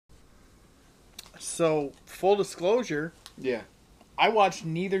So, full disclosure, Yeah. I watched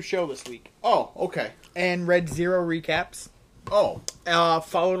neither show this week. Oh, okay. And read 0 recaps. Oh.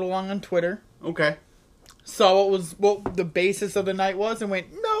 Followed along on Twitter. Okay. Saw what the basis of the night was and went,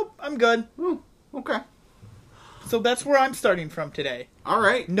 nope, I'm good. Oh, okay. So that's where I'm starting from today. All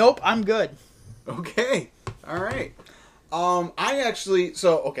right. Nope, I'm good. Okay. All right. I actually,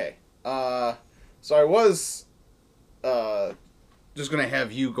 so I was just gonna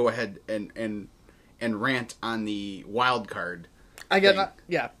have you go ahead and rant on the wild card. Yeah.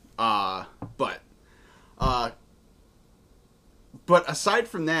 But aside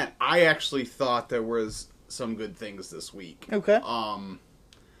from that, I actually thought there was some good things this week. Okay.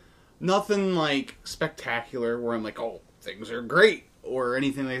 Nothing like spectacular where I'm like, oh, things are great or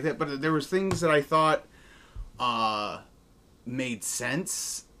anything like that. But there was things that I thought made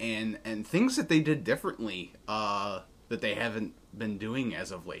sense and things that they did differently that they haven't been doing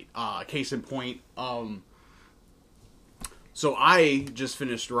as of late. Case in point, so I just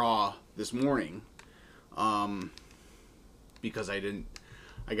finished Raw this morning because I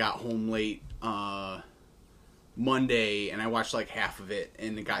got home late Monday and I watched like half of it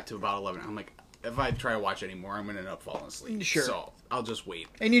and it got to about 11. I'm like, if I try to watch any more, I'm going to end up falling asleep. Sure. So I'll just wait.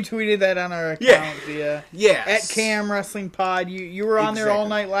 And you tweeted that on our account via at Cam Wrestling Pod. You were on there all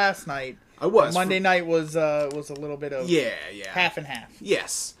night last night. I was. Monday night was a little bit of half and half.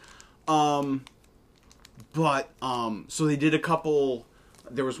 Yes. But so they did a couple.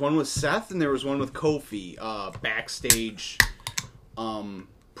 There was one with Seth and there was one with Kofi backstage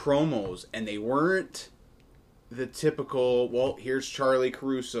promos, and they weren't the typical. Well, here's Charlie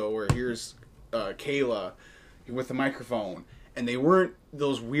Caruso or here's Kayla with the microphone, and they weren't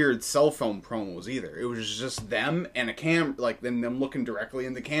those weird cell phone promos either. It was just them and a like them looking directly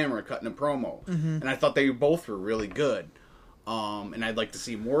in the camera, cutting a promo. Mm-hmm. And I thought they both were really good. And I'd like to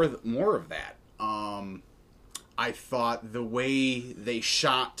see more of that. I thought the way they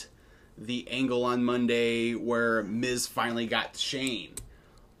shot the angle on Monday where Miz finally got Shane,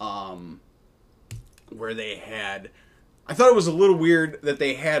 where they had. I thought it was a little weird that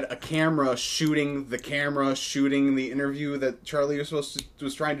they had a camera shooting the interview that Charlie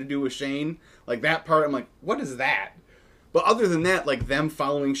was trying to do with Shane. Like that part, I'm like, what is that? But other than that, like them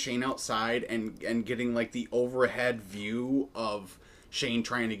following Shane outside and getting like the overhead view of Shane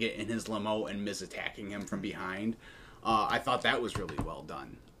trying to get in his limo and Miz attacking him from behind, I thought that was really well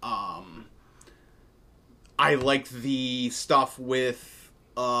done. I liked the stuff with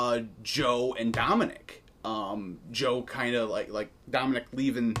Joe and Dominic. Joe kind of like Dominic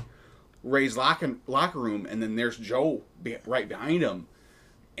leaving Ray's locker room, and then there's Joe right behind him,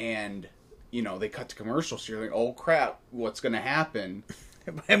 and they cut to commercials. So you're like, oh crap, what's gonna happen?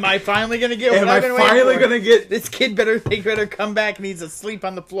 Am I finally gonna get? Am I finally gonna get this kid? Better come back, and he's asleep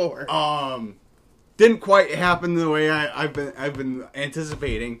on the floor. Didn't quite happen the way I've been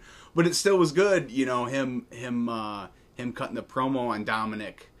anticipating, but it still was good. Him cutting the promo on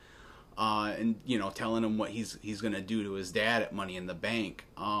Dominic. And telling him what he's gonna do to his dad at Money in the Bank.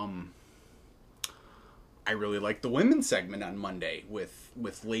 I really liked the women's segment on Monday with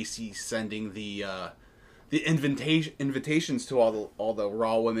Lacey sending the invitations to all the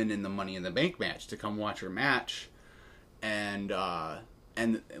Raw women in the Money in the Bank match to come watch her match, and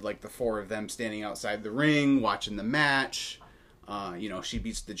like the four of them standing outside the ring watching the match. She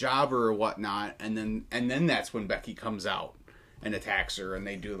beats the jobber or whatnot, and then that's when Becky comes out and attacks her, and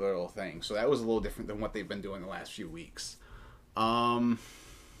they do the little thing. So that was a little different than what they've been doing the last few weeks. Yeah.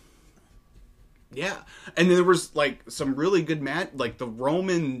 And then there was, like, some really good match. Like, the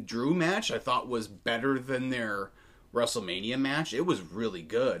Roman-Drew match, I thought was better than their WrestleMania match. It was really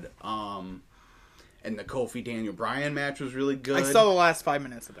good. And the Kofi-Daniel Bryan match was really good. I saw the last 5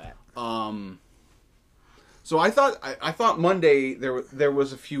 minutes of that. So I thought Monday there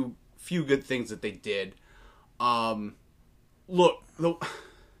was a few good things that they did. Look,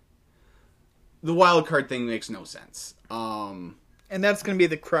 the wild card thing makes no sense. And that's going to be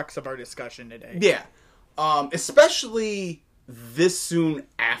the crux of our discussion today. Yeah. Especially this soon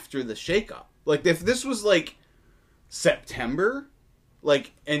after the shakeup. Like, if this was, like, September,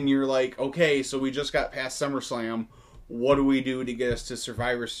 like, and you're like, okay, so we just got past SummerSlam, what do we do to get us to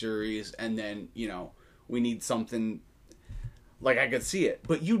Survivor Series? And then, we need something, like, I could see it.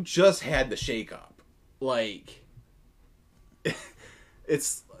 But you just had the shakeup. Like...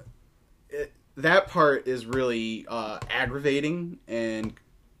 that part is really aggravating and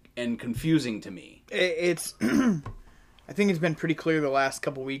confusing to me. It's I think it's been pretty clear the last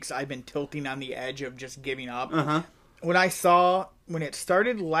couple weeks I've been tilting on the edge of just giving up. Uh-huh. When it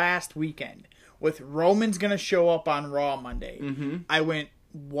started last weekend with Roman's going to show up on Raw Monday, mm-hmm. I went,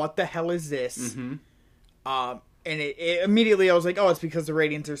 what the hell is this? And it immediately I was like, oh, it's because the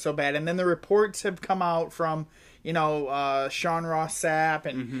ratings are so bad. And then the reports have come out from, Sean Ross Sapp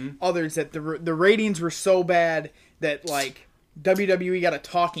and others that the ratings were so bad that, like, WWE got a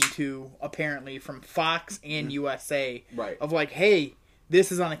talking to, apparently, from Fox and USA. Right. Of like, hey,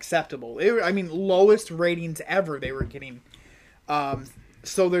 this is unacceptable. Lowest ratings ever they were getting.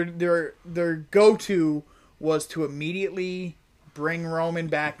 So their go-to was to immediately bring Roman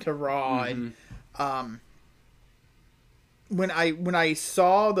back to Raw. And when I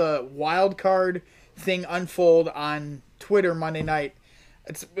saw the wild card thing unfold on Twitter Monday night,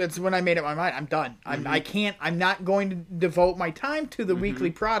 it's when I made up my mind. I'm done. I'm not going to devote my time to the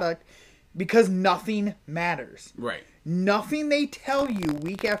weekly product because nothing matters. Right. Nothing they tell you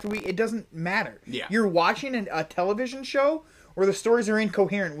week after week, it doesn't matter. Yeah. You're watching a television show where the stories are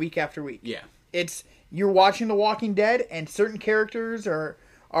incoherent week after week. Yeah. You're watching The Walking Dead and certain characters are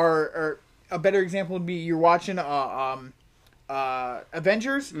a better example would be you're watching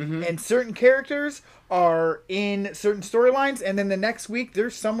Avengers, and certain characters are in certain storylines, and then the next week they're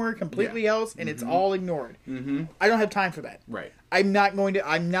somewhere completely else, and it's all ignored. I don't have time for that. Right. I'm not going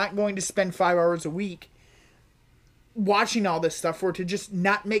to spend 5 hours a week watching all this stuff for it to just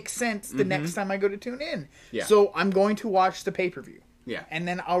not make sense the next time I go to tune in. Yeah. So I'm going to watch the pay-per-view. Yeah. And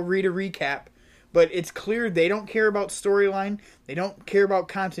then I'll read a recap. But it's clear they don't care about storyline. They don't care about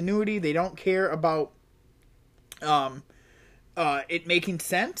continuity. They don't care about it making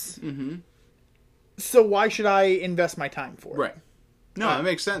sense. So why should I invest my time for it? Right. No, that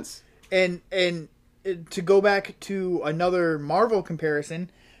makes sense. And to go back to another Marvel comparison,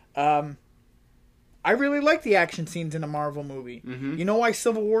 I really like the action scenes in a Marvel movie. You know why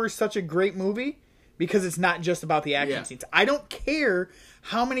Civil War is such a great movie? Because it's not just about the action scenes. I don't care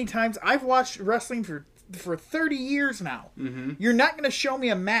how many times I've watched wrestling for 30 years now. You're not going to show me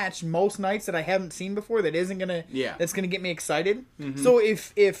a match most nights that I haven't seen before that isn't going to that's going to get me excited. So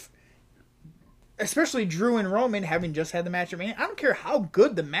if especially Drew and Roman having just had the match at Mania, I don't care how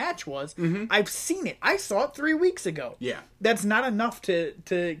good the match was. I've seen it. I saw it 3 weeks ago. Yeah. That's not enough to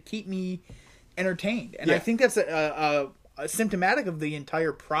keep me entertained. And I think that's a symptomatic of the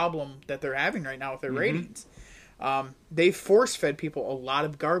entire problem that they're having right now with their ratings. They've force-fed people a lot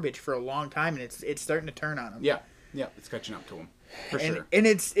of garbage for a long time, and it's starting to turn on them. Yeah, it's catching up to them for sure. And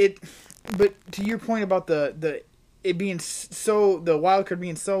but to your point about the wild card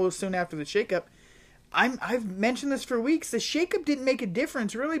being so soon after the shakeup, I've mentioned this for weeks. The shakeup didn't make a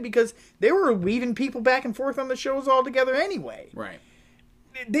difference really because they were weaving people back and forth on the shows altogether anyway. Right.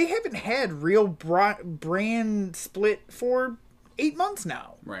 They haven't had real brand split for 8 months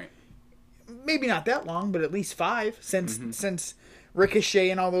now. Right. Maybe not that long, but at least 5 since Ricochet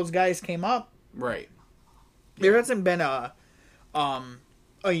and all those guys came up. Right. There hasn't been a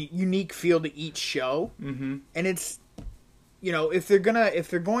unique feel to each show, and it's if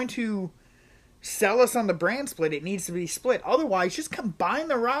they're going to sell us on the brand split, it needs to be split. Otherwise, just combine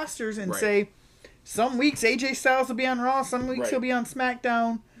the rosters and say some weeks AJ Styles will be on Raw, some weeks he'll be on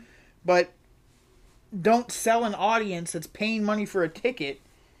SmackDown, but don't sell an audience that's paying money for a ticket.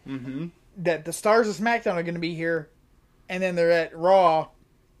 That the stars of SmackDown are going to be here, and then they're at Raw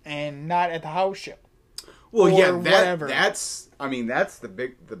and not at the house show. Well, whatever. That's to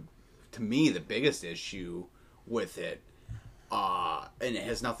me the biggest issue with it, and it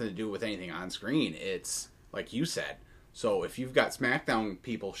has nothing to do with anything on screen. It's like you said. So if you've got SmackDown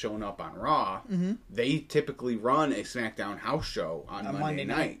people showing up on Raw, they typically run a SmackDown house show on Monday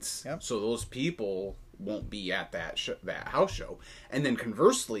nights. Yep. So those people won't be at that house show, and then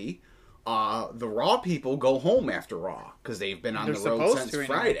conversely. The Raw people go home after Raw because they've been on the road since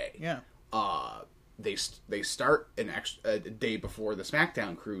Friday. Yeah. They start a day before the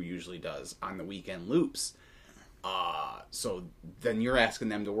SmackDown crew usually does on the weekend loops. So then you're asking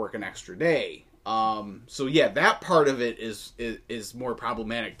them to work an extra day. So yeah, that part of it is more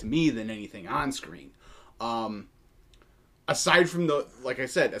problematic to me than anything on screen. Aside from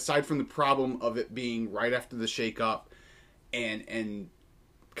the problem of it being right after the shakeup and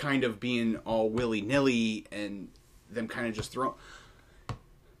kind of being all willy-nilly and them kind of just throw.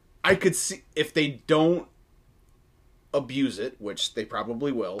 I could see if they don't abuse it, which they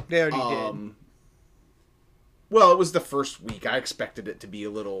probably will. They already did. Well, it was the first week. I expected it to be a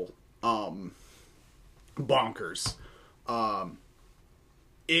little bonkers.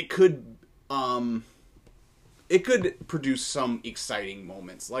 It could produce some exciting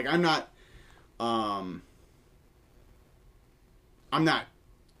moments. Like I'm not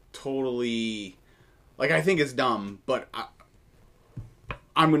totally I think it's dumb, but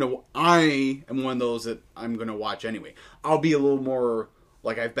I am one of those that I'm gonna watch anyway. I'll be a little more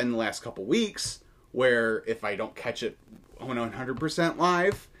like I've been the last couple weeks, where if I don't catch it 100%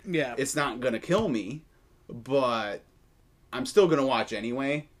 live, it's not going to kill me, but I'm still going to watch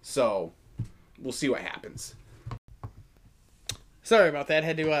anyway, so we'll see what happens. Sorry about that.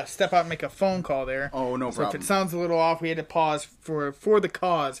 Had to step out and make a phone call there. Oh, no problem. So if it sounds a little off, we had to pause for the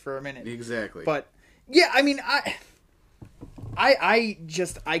cause for a minute. Exactly. But yeah, I mean, I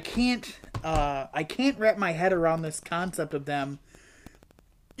can't wrap my head around this concept of them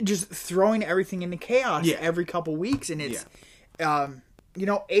just throwing everything into chaos every couple weeks, and it's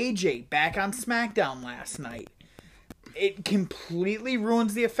AJ back on SmackDown last night. It completely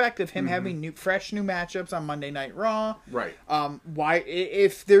ruins the effect of him having fresh new matchups on Monday Night Raw. Right. Why,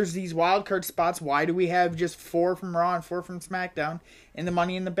 if there's these wild card spots, why do we have just 4 from Raw and 4 from SmackDown in the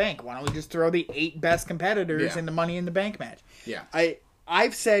Money in the Bank? Why don't we just throw the 8 best competitors in the Money in the Bank match? Yeah.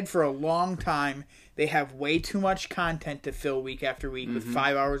 I've said for a long time they have way too much content to fill week after week with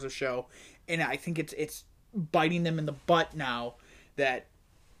 5 hours of show, and I think it's biting them in the butt now that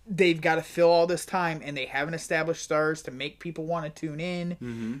they've got to fill all this time, and they haven't established stars to make people want to tune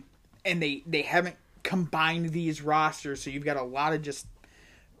in, and they haven't combined these rosters, so you've got a lot of just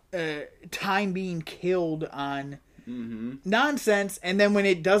time being killed on nonsense, and then when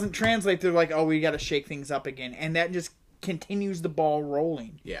it doesn't translate, they're like, oh, we got to shake things up again, and that just continues the ball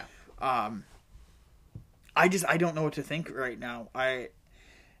rolling. Yeah. I don't know what to think right now. I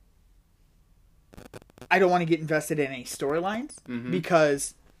don't want to get invested in any storylines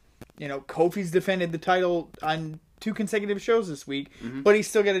because, Kofi's defended the title on 2 consecutive shows this week, but he's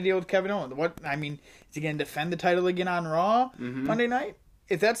still got to deal with Kevin Owens. Is he going to defend the title again on Raw Monday night?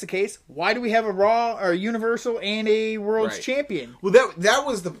 If that's the case, why do we have a Raw or a Universal and a World's Champion? Well, that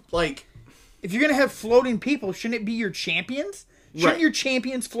was the If you're going to have floating people, shouldn't it be your champions? Shouldn't your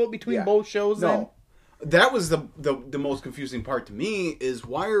champions float between both shows then? That was the most confusing part to me is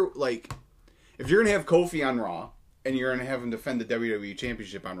why are, if you're going to have Kofi on Raw and you're going to have him defend the WWE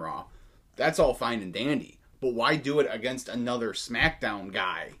Championship on Raw, that's all fine and dandy. But why do it against another SmackDown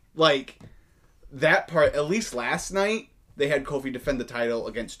guy? That part, at least last night, they had Kofi defend the title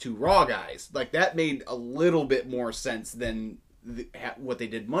against 2 Raw guys. That made a little bit more sense than what they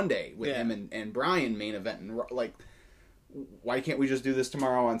did Monday with him and Bryan main event. And why can't we just do this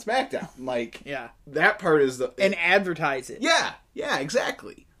tomorrow on SmackDown? That part is and advertise it. Yeah,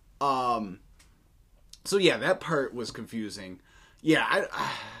 exactly. So yeah, that part was confusing. Yeah,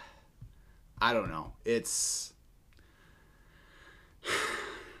 I don't know. It's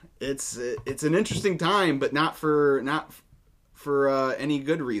an interesting time, but not for any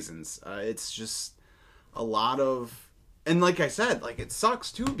good reasons. It's just a lot of, and like I said, it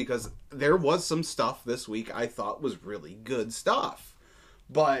sucks too because there was some stuff this week I thought was really good stuff.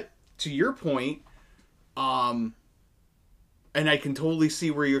 But to your point, and I can totally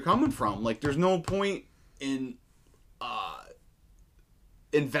see where you're coming from. There's no point in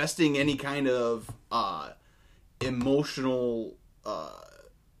investing any kind of emotional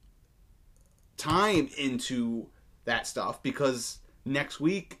time into that stuff because next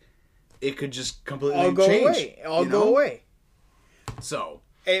week it could just completely change. Go away. So,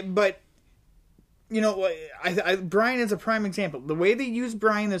 but Bryan is a prime example. The way they used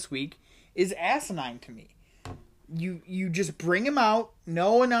Bryan this week is asinine to me. You just bring him out,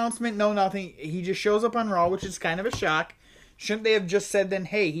 no announcement, no nothing. He just shows up on Raw, which is kind of a shock. Shouldn't they have just said then,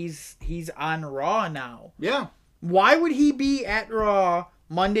 hey, he's on Raw now? Yeah. Why would he be at Raw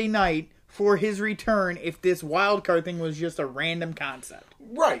Monday night for his return if this wild card thing was just a random concept?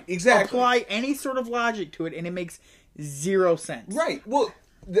 Right, exactly. Apply any sort of logic to it, and it makes 0 sense. Right. Well,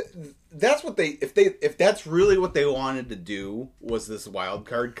 that's what if that's really what they wanted to do was this wild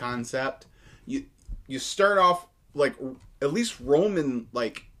card concept. You start off at least Roman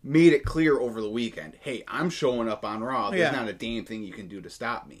made it clear over the weekend. Hey, I'm showing up on Raw. There's not a damn thing you can do to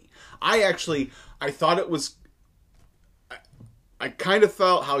stop me. I thought it was. I kind of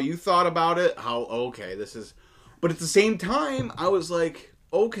felt how you thought about it. How this is, but at the same time, I was like,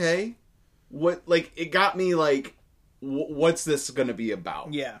 okay, what? It got me what's this going to be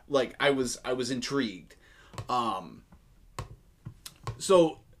about? Yeah. I was intrigued.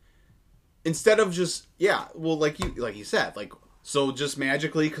 So instead of just like you said, so just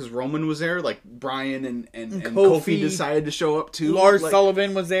magically because Roman was there, Bryan and Kofi decided to show up too. Lars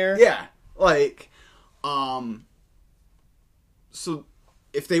Sullivan was there. Yeah. So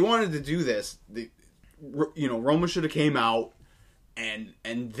if they wanted to do this, Roman should have came out and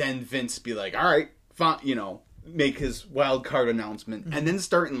then Vince be like, all right, fine, make his wild card announcement, and then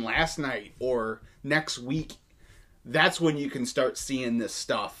starting last night or next week, that's when you can start seeing this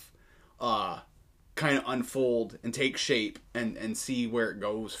stuff kind of unfold and take shape and see where it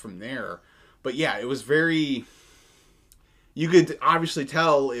goes from there. But yeah, it was very... You could obviously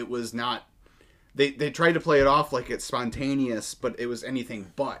tell it was not... They tried to play it off like it's spontaneous, but it was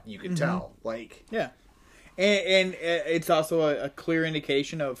anything but. You could tell. Like... Yeah. And it's also a clear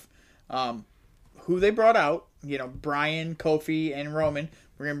indication of who they brought out. You know, Bryan, Kofi, and Roman.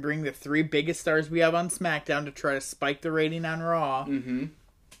 We're going to bring the 3 biggest stars we have on SmackDown to try to spike the rating on Raw. Mm-hmm.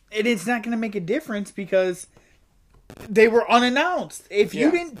 And it's not going to make a difference because they were unannounced. If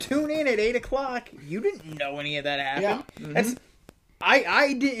you didn't tune in at 8 o'clock, you didn't know any of that happened. Yeah. Mm-hmm.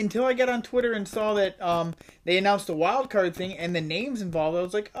 I did until I got on Twitter and saw that they announced the wild card thing and the names involved. I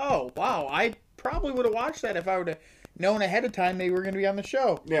was like, oh, wow, I probably would have watched that if I would have known ahead of time they were going to be on the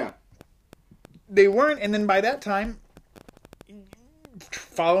show. Yeah. They weren't, and then by that time,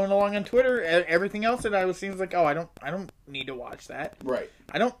 following along on Twitter, everything else that I was seeing was like, oh, I don't need to watch that. Right.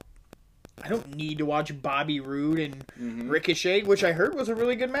 I don't need to watch Bobby Roode and Ricochet, which I heard was a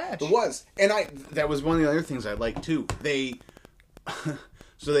really good match. It was, and that was one of the other things I liked too.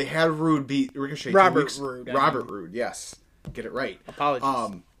 So they had Roode beat Ricochet. Robert Roode, yes, get it right.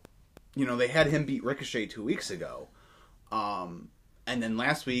 Apologies. They had him beat Ricochet 2 weeks ago, and then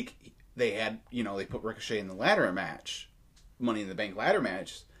last week they had they put Ricochet in the ladder match. Money in the Bank ladder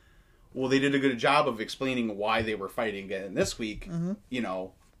match. Well, they did a good job of explaining why they were fighting again this week. Mm-hmm.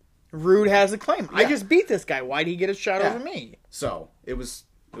 Roode has a claim. Yeah. I just beat this guy. Why did he get a shot over me? So it was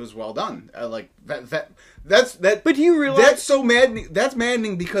well done. Like that's. But do you realize that's so maddening? That's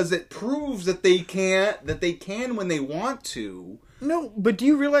maddening because it proves that they can when they want to. No, but do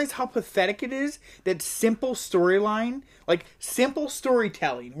you realize how pathetic it is that simple storyline, like simple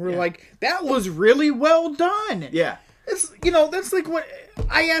storytelling, we're like that was really well done. Yeah. It's, that's like what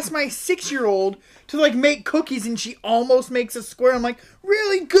I asked my 6-year-old to make cookies and she almost makes a square. I'm like,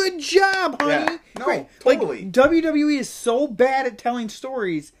 really good job, honey. Yeah. No, great. totally. WWE is so bad at telling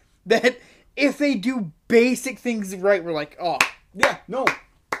stories that if they do basic things right, we're like, oh, yeah, no,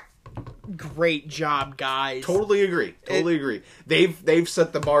 great job, guys. Totally agree. Agree. They've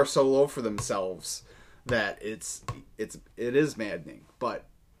set the bar so low for themselves that it is maddening. But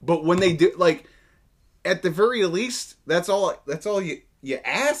when they do at the very least, that's all you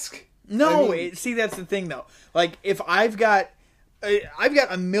ask. No, see, that's the thing though. Like if I've got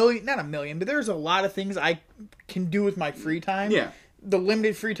a million, not a million, but there's a lot of things I can do with my free time. Yeah. The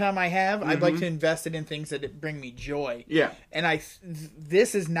limited free time I have, I'd like to invest it in things that bring me joy. Yeah. And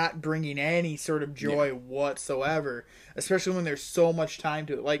this is not bringing any sort of joy whatsoever, especially when there's so much time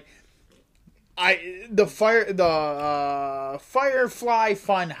to it. Like the Firefly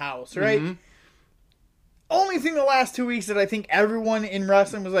Funhouse, right? Mm-hmm. Only thing the last 2 weeks that I think everyone in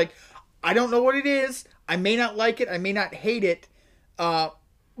wrestling was like, I don't know what it is. I may not like it. I may not hate it. But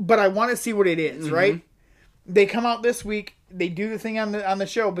I want to see what it is, right? They come out this week. They do the thing on the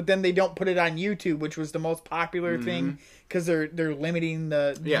show, but then they don't put it on YouTube, which was the most popular thing because they're limiting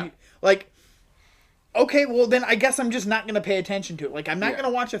the okay, well then I guess I'm just not going to pay attention to it. Like I'm not going to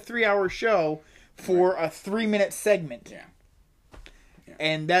watch a 3-hour show for a 3-minute segment. Yeah.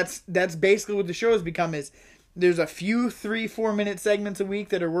 And that's basically what the show has become is there's a few 3-4 minute segments a week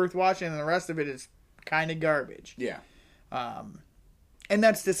that are worth watching and the rest of it is kind of garbage. Yeah. And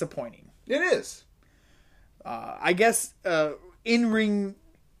that's disappointing. It is. I guess in-ring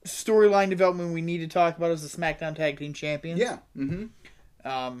storyline development we need to talk about is the SmackDown Tag Team Champions. Yeah.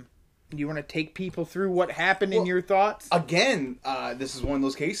 Mm-hmm. You want to take people through what happened in your thoughts? Again, this is one of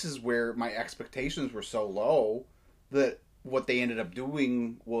those cases where my expectations were so low that what they ended up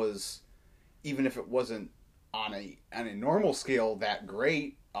doing was, even if it wasn't on a normal scale that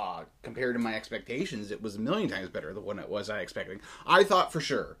great, compared to my expectations, it was a million times better than what it was I expecting. I thought for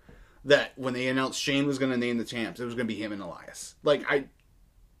sure that when they announced Shane was going to name the champs, it was going to be him and Elias. I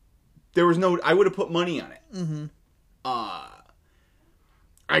would have put money on it. Mm-hmm.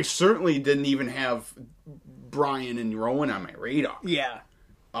 I certainly didn't even have Bryan and Rowan on my radar. Yeah.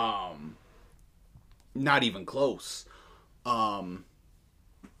 Not even close. And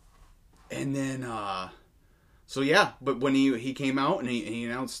then, but when he came out and he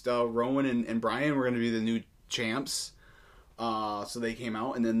announced Rowan and Bryan were going to be the new champs, so they came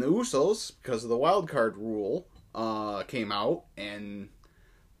out, and then the Usos, because of the wild card rule, came out and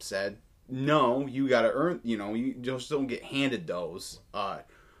said, no, you got to earn, you just don't get handed those.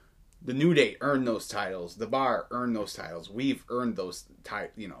 The New Day earned those titles. The Bar earned those titles. We've earned those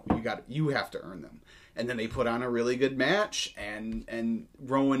titles. You have to earn them. And then they put on a really good match, and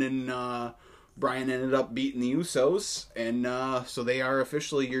Rowan and Bryan ended up beating the Usos, and so they are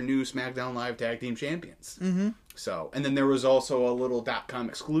officially your new SmackDown Live Tag Team Champions. Mm-hmm. So, and then there was also a little .com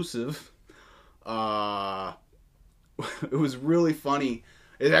exclusive It was really funny.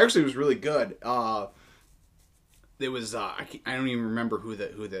 It actually was really good. There was I don't even remember who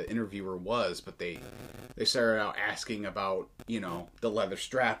the interviewer was, but they started out asking about, the leather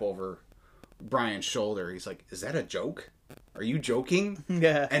strap over Bryan's shoulder. He's like, "Is that a joke? Are you joking?"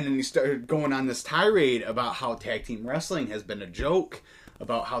 Yeah. And then he started going on this tirade about how tag team wrestling has been a joke,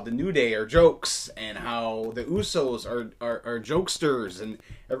 about how the New Day are jokes, and how the Usos are jokesters, and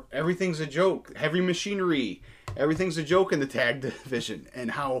everything's a joke. Heavy Machinery, everything's a joke in the tag division,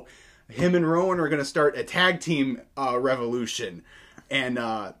 and how him and Rowan are going to start a tag team revolution. And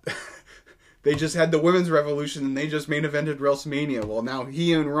they just had the women's revolution, and they just main evented WrestleMania. Well, now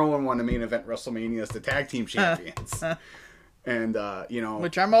he and Rowan want to main event WrestleMania as the tag team champions. And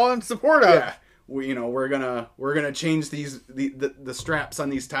which I'm all in support of. Yeah, we're gonna change the straps on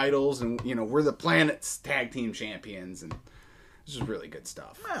these titles, and we're the planet's tag team champions, and this is really good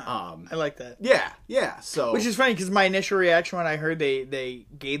stuff. Yeah, I like that. Yeah. So, which is funny because my initial reaction when I heard they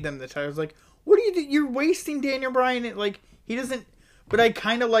gave them the title, I was like, "What do you do? You're wasting Daniel Bryan. Like, he doesn't." But I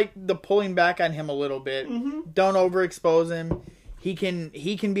kind of like the pulling back on him a little bit. Mm-hmm. Don't overexpose him. He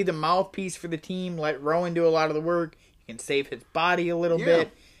can be the mouthpiece for the team. Let Rowan do a lot of the work. He can save his body a little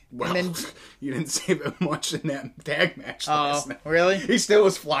bit. Well, and then, you didn't save it much in that tag match last night. Really? He still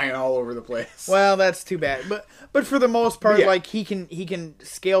was flying all over the place. Well, that's too bad. But for the most part, like he can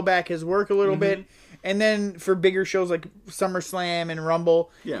scale back his work a little bit, and then for bigger shows like SummerSlam and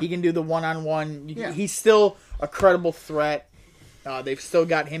Rumble, he can do the one-on-one. He's still a credible threat. They've still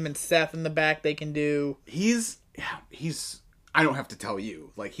got him and Seth in the back. They can do. He's. I don't have to tell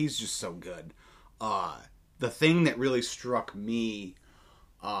you. Like, he's just so good. The thing that really struck me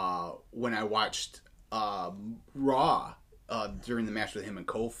when I watched Raw during the match with him and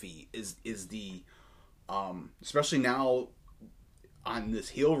Kofi is the especially now on this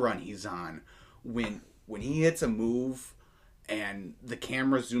heel run he's on, when he hits a move and the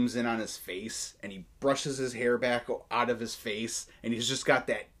camera zooms in on his face and he brushes his hair back out of his face and he's just got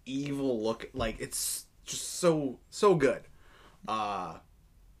that evil look. Like, it's just so good. I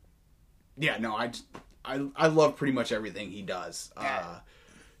love pretty much everything he does.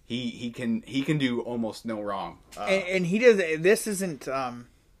 He can do almost no wrong. And he does. This isn't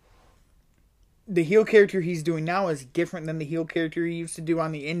the heel character he's doing now is different than the heel character he used to do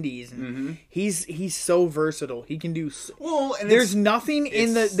on the indies. And he's so versatile. He can do. And there's nothing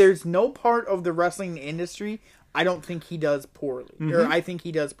there's no part of the wrestling industry I don't think he does poorly, or I think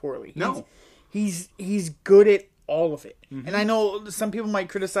he does poorly. He's good at all of it. And I know some people might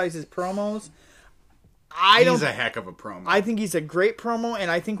criticize his promos. He's a heck of a promo. I think he's a great promo,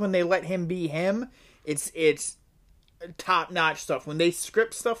 and I think when they let him be him, it's top-notch stuff. When they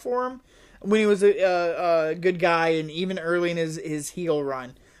script stuff for him, when he was a good guy, and even early in his heel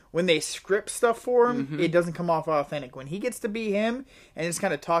run, when they script stuff for him, it doesn't come off authentic. When he gets to be him and just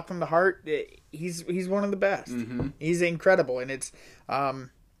kind of talk from the heart, he's one of the best. He's incredible, and it's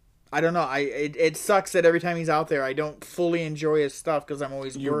I don't know. It sucks that every time he's out there, I don't fully enjoy his stuff because I'm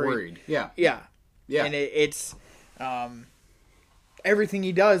always worried. You're worried. Yeah. And it's everything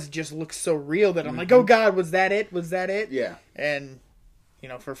he does just looks so real that I'm like, oh God, was that it? Was that it? Yeah. And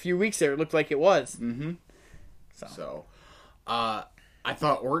for a few weeks there, it looked like it was. So, I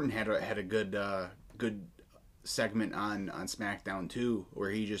thought Orton had a good segment on SmackDown too,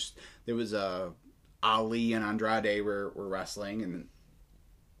 where there was Ali and Andrade were wrestling, and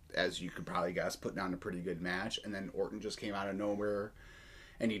as you could probably guess, put down a pretty good match, and then Orton just came out of nowhere,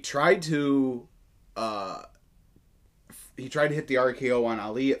 and he tried to hit the RKO on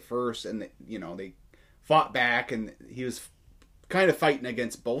Ali at first, and they fought back, and he was kind of fighting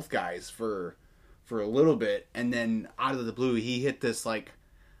against both guys for a little bit, and then out of the blue he hit this like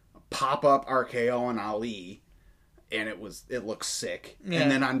pop-up RKO on Ali, and it looked sick. And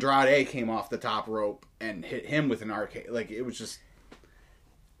then Andrade came off the top rope and hit him with an RKO. Like, it was just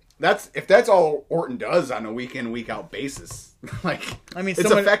if that's all Orton does on a week in, week out basis, like, I mean, it's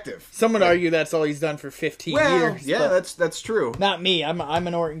effective. Some would argue that's all he's done for 15 years. Yeah, that's true. Not me. I'm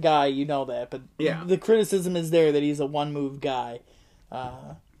an Orton guy, you know that. But the criticism is there that he's a one move guy.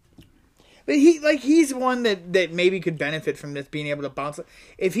 But he's one that maybe could benefit from this, being able to bounce.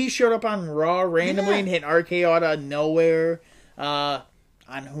 If he showed up on Raw randomly and hit RKO out of nowhere on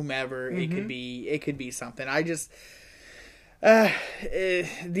whomever, it could be something. I just. Just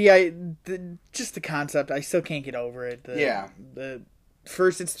the concept, I still can't get over it. The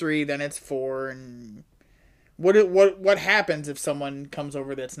first it's 3, then it's 4, and what happens if someone comes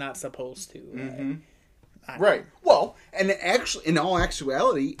over that's not supposed to? Right. Well, and actually, in all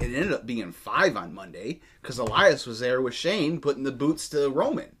actuality, it ended up being 5 on Monday because Elias was there with Shane putting the boots to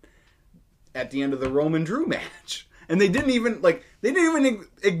Roman. at the end of the Roman Drew match. And they didn't even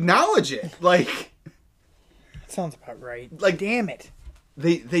acknowledge it. Like, sounds about right. Like, damn it.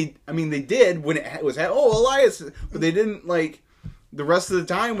 They did when it was Elias, but they didn't, like, the rest of the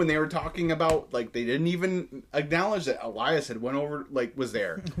time when they were talking about, like, they didn't even acknowledge that Elias had went over, like, was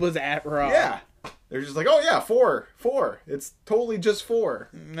there. Was at Raw. Yeah. They're just like, oh yeah, 4. It's totally just 4.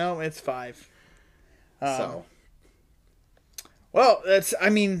 No, it's 5. So. Well,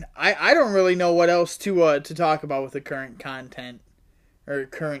 I don't really know what else to talk about with the current content or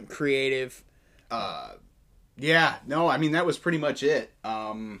current creative. Yeah, no, I mean, that was pretty much it.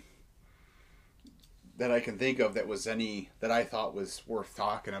 That I can think of that I thought was worth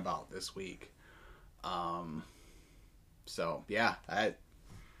talking about this week. So yeah, I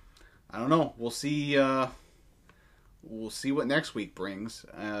don't know. We'll see what next week brings.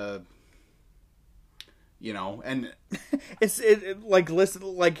 And it's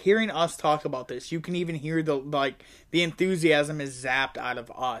hearing us talk about this. You can even hear the enthusiasm is zapped out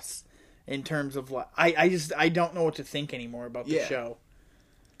of us in terms of I don't know what to think anymore about the show.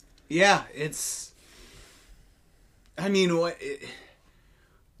 Yeah, it's. I mean,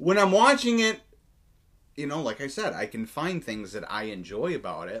 when I'm watching it, like I said, I can find things that I enjoy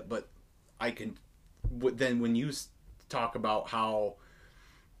about it, but I can. Then when you talk about how,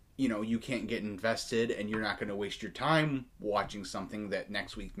 you can't get invested and you're not going to waste your time watching something that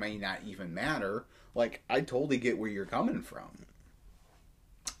next week may not even matter, like, I totally get where you're coming from.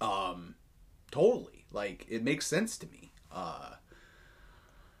 Totally. Like, it makes sense to me.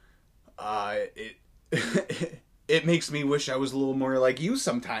 It makes me wish I was a little more like you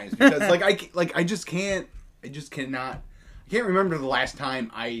sometimes, because I can't remember the last time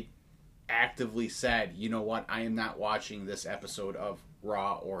I actively said, you know what, I am not watching this episode of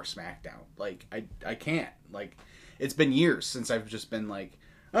Raw or SmackDown. Like, I can't. Like, it's been years since I've just been like,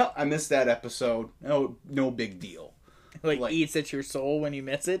 oh, I missed that episode. No big deal. Like eats at your soul when you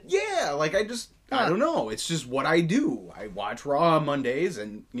miss it? Yeah, like I don't know. It's just what I do. I watch Raw on Mondays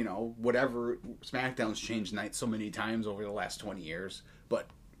and, whatever. SmackDown's changed nights so many times over the last 20 years. But,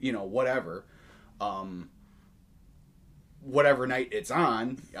 whatever. Whatever night it's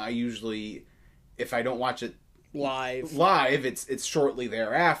on, I usually, if I don't watch it live, it's shortly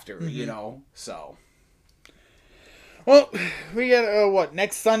thereafter, so. Well, we got,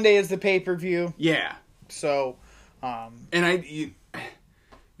 next Sunday is the pay-per-view. Yeah. So,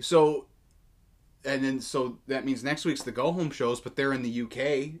 so that means next week's the go-home shows, but they're in the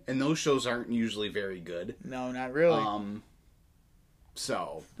UK, and those shows aren't usually very good. No, not really.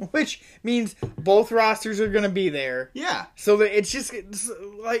 So. Which means both rosters are going to be there. Yeah. So that it's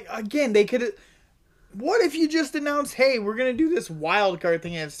like, again, they could. What if you just announced, hey, we're going to do this wild card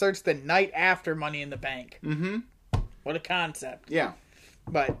thing and it starts the night after Money in the Bank? Mm-hmm. What a concept. Yeah.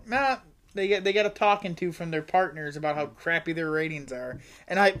 But, they got a talking to from their partners about how crappy their ratings are.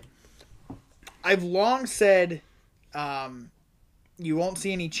 And I've long said you won't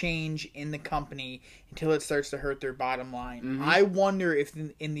see any change in the company until it starts to hurt their bottom line. Mm-hmm. I wonder if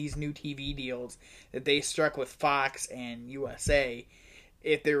in these new TV deals that they struck with Fox and USA,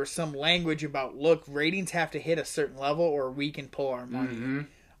 if there was some language about, look, ratings have to hit a certain level or we can pull our money. Mm-hmm.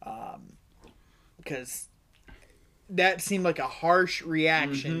 Because that seemed like a harsh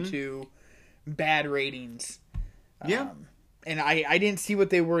reaction to bad ratings. Yeah. And I didn't see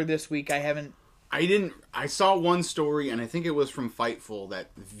what they were this week. I saw one story, and I think it was from Fightful, that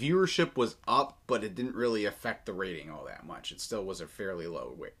viewership was up, but it didn't really affect the rating all that much. It still was a fairly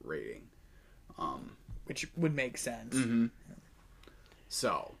low rating. Which would make sense. Mm-hmm.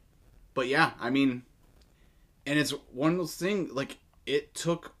 So, but yeah, I mean, and it's one of those things, like, it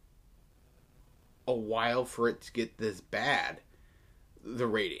took a while for it to get this bad, the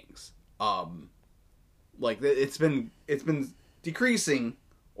ratings. Like, it's been decreasing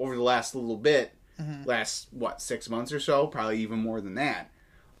over the last little bit. Mm-hmm. Last 6 months or so, probably even more than that.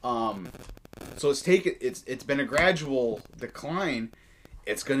 So it's been a gradual decline.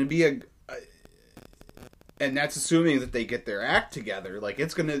 It's going to be and that's assuming that they get their act together. Like,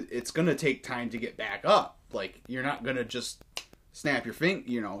 it's gonna take time to get back up. Like, you're not gonna just snap your finger.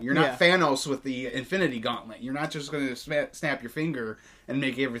 You're not Thanos with the Infinity Gauntlet. You're not just gonna snap your finger and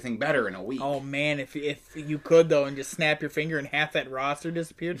make everything better in a week. Oh man, if you could though, and just snap your finger and half that roster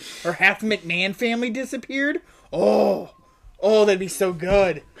disappeared, or half the McMahon family disappeared. Oh, that'd be so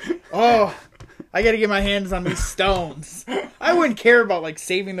good. Oh, I got to get my hands on these stones. I wouldn't care about like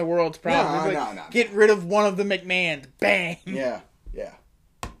saving the world's problems. No. Get rid of one of the McMahons. Bang. Yeah.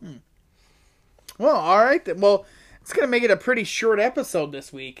 Well, all right. Well, it's gonna make it a pretty short episode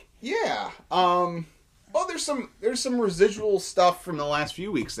this week. Yeah. Oh, there's some residual stuff from the last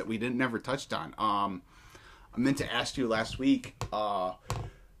few weeks that we never touched on. I meant to ask you last week.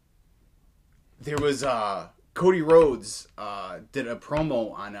 There was Cody Rhodes did a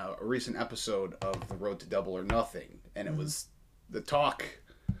promo on a recent episode of The Road to Double or Nothing, and it was the talk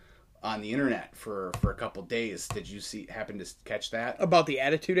on the internet for a couple days. Did you happen to catch that about the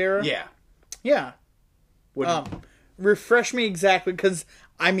Attitude Era? Yeah. Refresh me exactly, because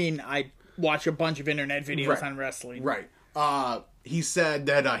I watch a bunch of internet videos on wrestling. Right. He said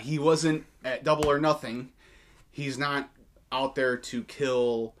that he wasn't at Double or Nothing. He's not out there to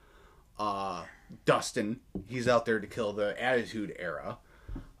kill Dustin. He's out there to kill the Attitude Era.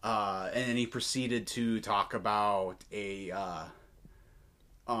 And then he proceeded to talk about a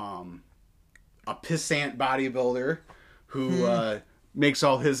pissant bodybuilder who makes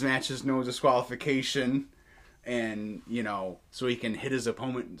all his matches no disqualification. And, so he can hit his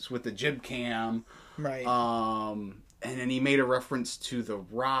opponents with the jib cam. Right. And then he made a reference to The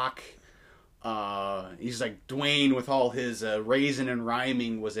Rock. He's like, Dwayne, with all his raising and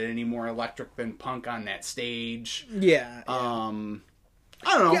rhyming, was it any more electric than Punk on that stage? Yeah. I don't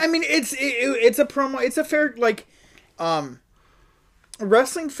know. Yeah, it's a promo. It's a fair,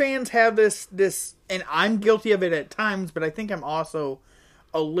 wrestling fans have this, and I'm guilty of it at times, but I think I'm also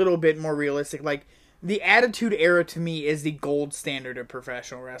a little bit more realistic. Like, the Attitude Era to me is the gold standard of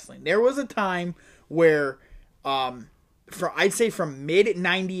professional wrestling. There was a time where, I'd say from mid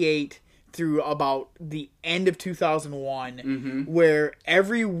 '98 through about the end of 2001, where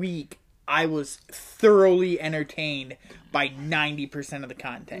every week I was thoroughly entertained by 90% of the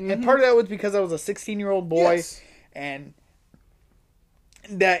content. And part of that was because I was a 16-year-old boy, and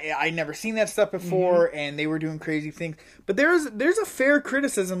that I never seen that stuff before, and they were doing crazy things. But there's a fair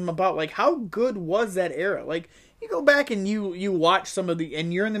criticism about, like, how good was that era? Like, you go back and you watch some of the,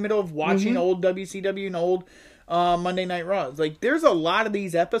 and you're in the middle of watching old WCW and old Monday Night Raws. Like, there's a lot of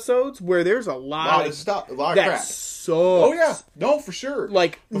these episodes where there's a lot of stuff, a lot of that crap. sucks. Oh yeah, no, for sure.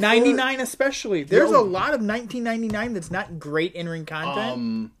 Like, 99 especially. There's a lot of 1999 that's not great in-ring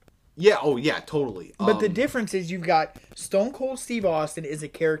content. Yeah, oh yeah, totally. But the difference is you've got Stone Cold Steve Austin is a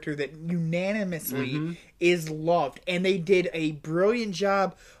character that unanimously is loved. And they did a brilliant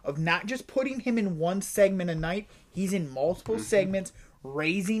job of not just putting him in one segment a night. He's in multiple segments,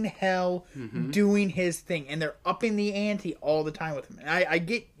 raising hell, doing his thing. And they're upping the ante all the time with him. And I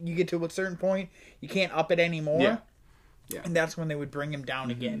get, you get to a certain point, you can't up it anymore. Yeah. And that's when they would bring him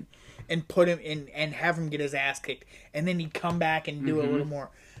down again and put him in and have him get his ass kicked. And then he'd come back and do a little more.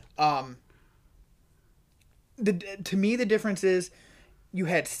 To me, the difference is you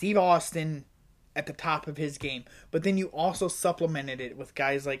had Steve Austin at the top of his game, but then you also supplemented it with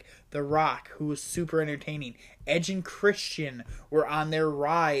guys like The Rock, who was super entertaining. Edge and Christian were on their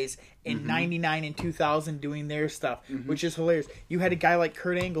rise in 99 and 2000 doing their stuff, which is hilarious. You had a guy like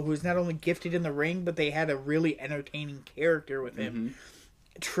Kurt Angle, who was not only gifted in the ring, but they had a really entertaining character with him.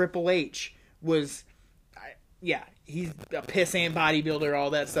 Triple H was... he's a pissant bodybuilder,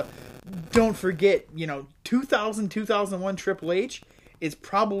 all that stuff. Don't forget, 2000, 2001 Triple H is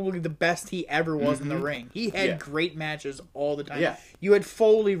probably the best he ever was in the ring. He had great matches all the time. Yeah. You had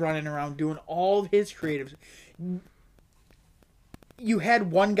Foley running around doing all of his creatives. You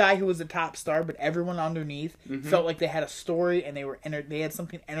had one guy who was the top star, but everyone underneath felt like they had a story and they had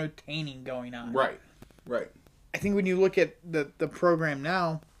something entertaining going on. Right. I think when you look at the program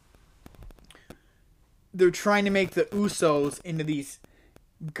now, they're trying to make the Usos into these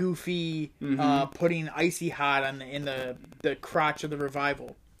goofy, putting Icy Hot in the crotch of the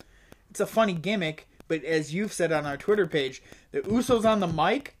Revival. It's a funny gimmick, but as you've said on our Twitter page, the Usos on the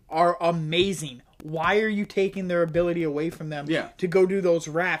mic are amazing. Why are you taking their ability away from them to go do those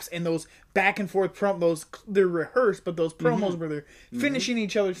raps and those back and forth promos? They're rehearsed, but those promos where they're finishing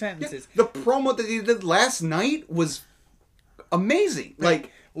each other's sentences. Yeah. The promo that he did last night was amazing.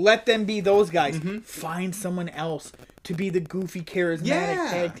 Like, let them be those guys. Find someone else to be the goofy, charismatic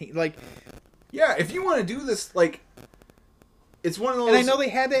tag team. Like, if you want to do this, like, it's one of those. And I know they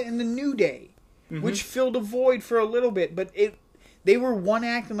had that in the New Day, which filled a void for a little bit, but they were one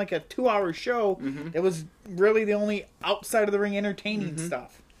act in like a 2-hour show that was really the only outside of the ring entertaining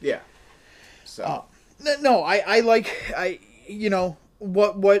stuff. Yeah. So no,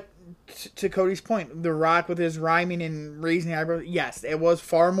 what. To Cody's point, The Rock with his rhyming and raising eyebrows, yes, it was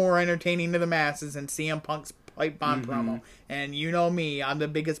far more entertaining to the masses than CM Punk's pipe bomb promo. And you know me, I'm the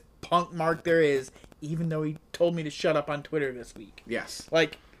biggest Punk mark there is, even though he told me to shut up on Twitter this week. Yes.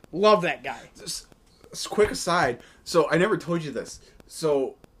 Like, love that guy. Just quick aside, so I never told you this.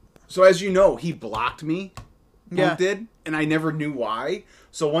 So as you know, he blocked me Punk did, and I never knew why.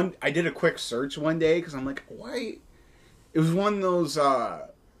 So I did a quick search one day because I'm like, why? It was one of those. It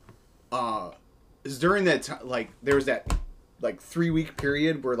was during that there was that 3-week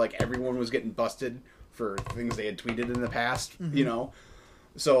period where like everyone was getting busted for things they had tweeted in the past, you know.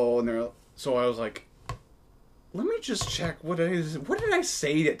 So I was like, let me just check what did I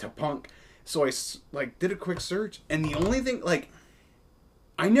say to Punk. So I did a quick search, and the only thing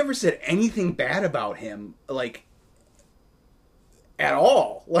I never said anything bad about him at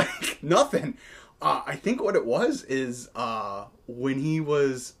all, nothing. I think what it was is when it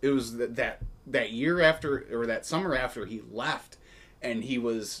was that year after, or that summer after he left, and he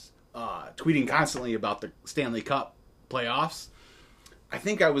was tweeting constantly about the Stanley Cup playoffs. I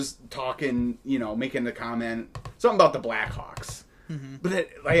think I was talking, making the comment, something about the Blackhawks. Mm-hmm. But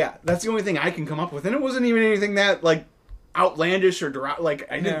that's the only thing I can come up with. And it wasn't even anything that, outlandish or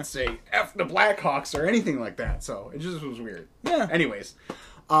I didn't say F the Blackhawks or anything like that. So it just was weird. Yeah. Anyways.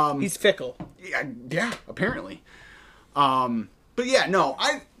 He's fickle. Yeah, apparently. But yeah, no,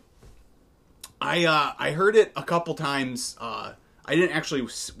 I heard it a couple times. I didn't actually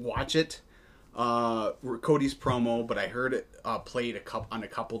watch it, Cody's promo, but I heard it played on a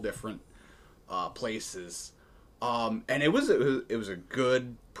couple different places. And it was a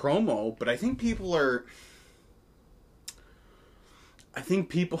good promo, but I think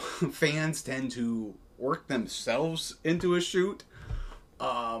fans tend to work themselves into a shoot.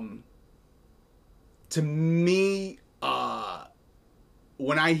 To me,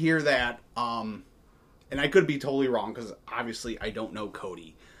 when I hear that, and I could be totally wrong because obviously I don't know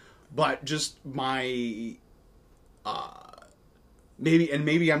Cody, but just my,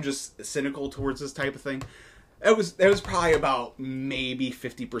 maybe I'm just cynical towards this type of thing. It was probably about maybe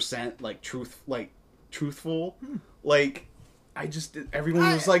 50% truthful.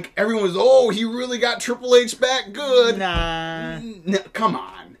 Everyone was, oh, he really got Triple H back good. Nah. No, come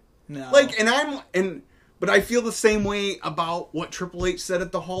on. No. But I feel the same way about what Triple H said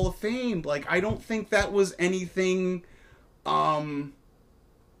at the Hall of Fame. I don't think that was anything, I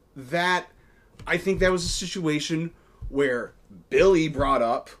think that was a situation where Billy brought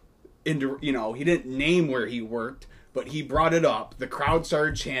up he didn't name where he worked, but he brought it up. The crowd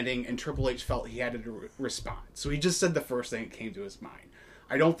started chanting, and Triple H felt he had to respond. So he just said the first thing that came to his mind.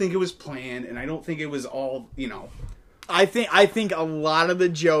 I don't think it was planned, and I don't think it was all, I think a lot of the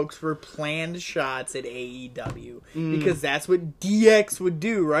jokes were planned shots at AEW because that's what DX would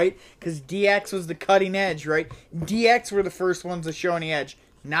do, right? Because DX was the cutting edge, right? DX were the first ones to show any edge,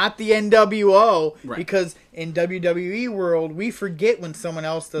 not the NWO, right. Because in WWE world, we forget when someone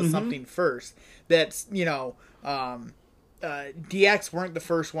else does something first. That's, DX weren't the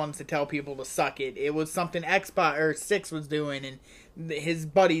first ones to tell people to suck it. It was something Xbox or Six was doing, and his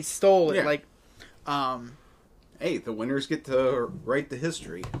buddies stole it. Yeah. Hey, the winners get to write the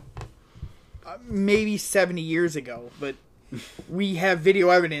history. Maybe 70 years ago, but we have video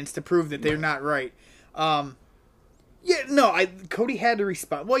evidence to prove that they're not right. Cody had to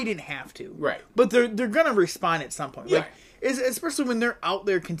respond. Well, he didn't have to. Right. But they're going to respond at some point. Yeah. Especially when they're out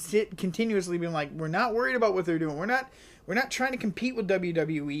there continuously being like, we're not worried about what they're doing. We're not trying to compete with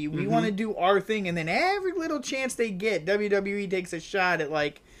WWE. We want to do our thing. And then every little chance they get, WWE takes a shot at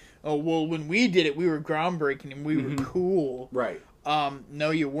oh, well, when we did it, we were groundbreaking and we were cool. Right. No,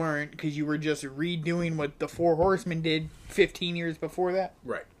 you weren't, because you were just redoing what the Four Horsemen did 15 years before that.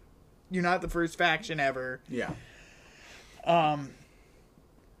 Right. You're not the first faction ever. Yeah.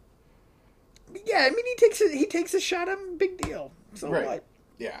 Yeah, I mean, he takes a shot at him, big deal. So right. What?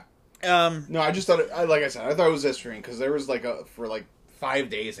 Yeah. No, I just thought like I said, I thought it was history because there was for 5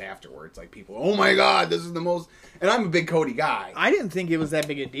 days afterwards, people, oh my god, this is the most, and I'm a big Cody guy. I didn't think it was that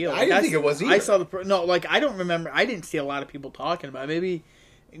big a deal. I didn't think it was either. I saw I don't remember. I didn't see a lot of people talking about it. Maybe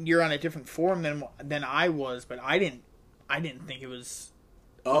you're on a different forum than I was, but I didn't think it was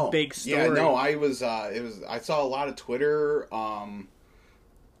a big story. Yeah, no, I was. I saw a lot of Twitter.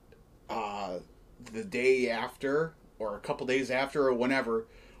 The day after, or a couple days after, or whenever,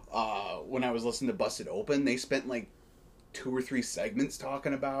 when I was listening to Busted Open, they spent 2 or 3 segments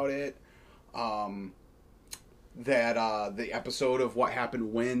talking about it. That the episode of What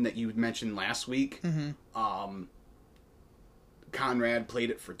Happened When that you mentioned last week, Conrad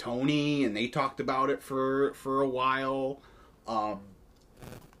played it for Tony, and they talked about it for a while. So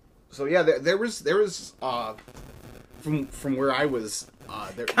yeah, there was from where I was.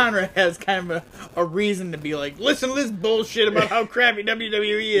 Conrad has kind of a reason to be like, listen to this bullshit about how crappy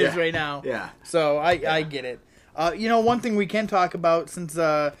WWE is right now. Yeah. So I get it. One thing we can talk about, since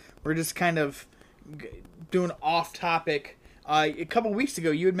we're just kind of doing off topic, A couple weeks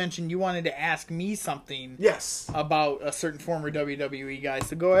ago, you had mentioned you wanted to ask me something. Yes. About a certain former WWE guy.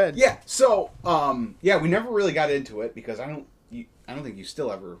 So go ahead. Yeah. So, we never really got into it because I don't think you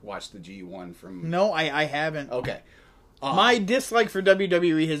still ever watched the G1 from. No, I haven't. Okay. My dislike for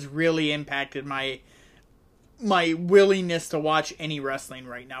WWE has really impacted my willingness to watch any wrestling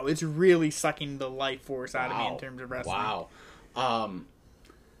right now. It's really sucking the life force out of me in terms of wrestling. Wow.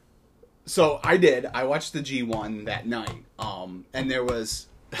 So I watched the G1 that night. And there was,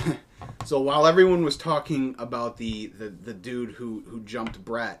 so while everyone was talking about the dude who jumped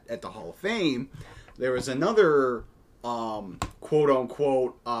Brett at the Hall of Fame, there was another, quote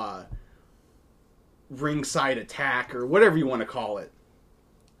unquote, ringside attack or whatever you want to call it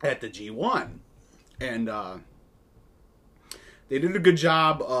at the G1. And, they did a good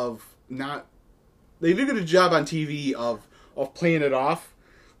job on TV of playing it off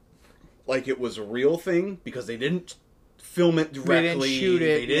like it was a real thing because they didn't film it directly. They didn't shoot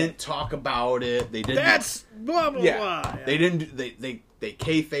it. They didn't talk about it. They didn't. That's blah blah blah. Yeah. They didn't. They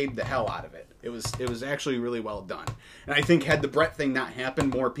kayfabed the hell out of it. It was actually really well done. And I think had the Brett thing not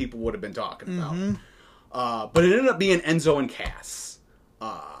happened, more people would have been talking about it. But it ended up being Enzo and Cass.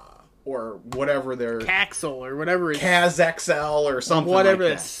 Or whatever their... Caxel or whatever. Kaz XL or something whatever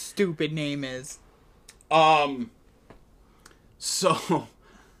like that. That stupid name is. So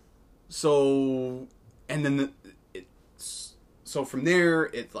and then so from there,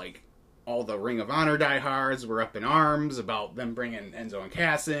 it's like all the Ring of Honor diehards were up in arms about them bringing Enzo and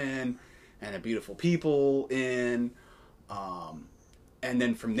Cass in and the beautiful people in. And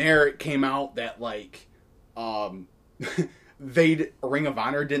then from there, it came out that like... Ring of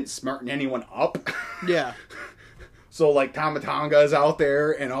Honor didn't smarten anyone up. Yeah. So, like, Tama Tonga is out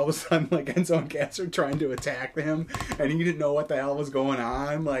there, and all of a sudden, like, Enzo and Cass are trying to attack him, and he didn't know what the hell was going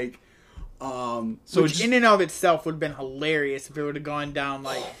on. Like, so which in and of itself would have been hilarious if it would have gone down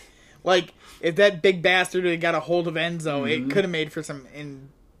like if that big bastard had got a hold of Enzo, it could have made for some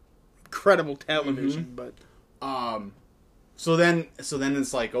incredible television. But so then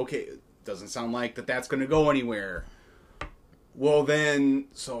it's like, okay, it doesn't sound like that's going to go anywhere. Well, then,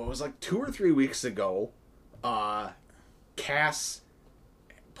 so it was like 2 or 3 weeks ago, Cass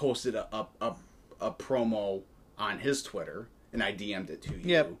posted a promo on his Twitter, and I DM'd it to you.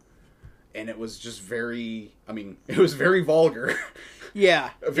 Yep. And it was just it was very vulgar. Yeah.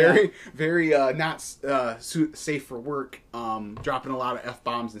 very not safe for work, dropping a lot of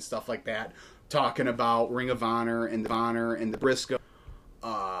F-bombs and stuff like that, talking about Ring of Honor and the Briscoe,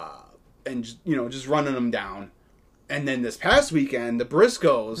 and, just running them down. And then this past weekend, the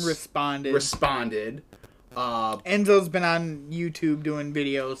Briscoes responded. Enzo's been on YouTube doing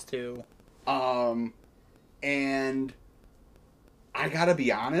videos too. And I gotta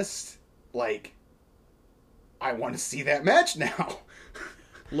be honest, like, I want to see that match now.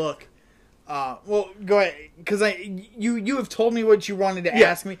 Look, well, go ahead, because you have told me what you wanted to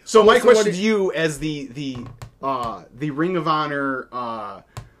ask me. So my question to you, as the Ring of Honor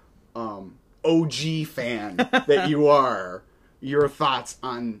OG fan that you are, your thoughts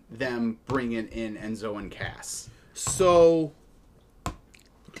on them bringing in Enzo and Cass. So,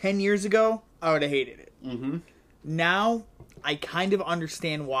 10 years ago, I would have hated it. Mm-hmm. Now, I kind of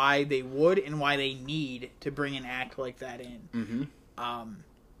understand why they would and why they need to bring an act like that in. Mm-hmm.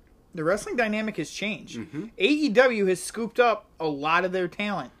 The wrestling dynamic has changed. Mm-hmm. AEW has scooped up a lot of their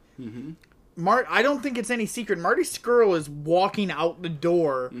talent. Mm-hmm. I don't think it's any secret. Marty Scurll is walking out the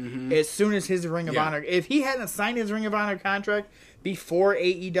door as soon as his Ring of Honor. If he hadn't signed his Ring of Honor contract before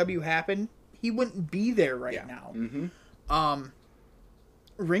AEW happened, he wouldn't be there right now. Mm-hmm.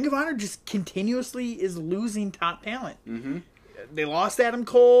 Ring of Honor just continuously is losing top talent. Mm-hmm. They lost Adam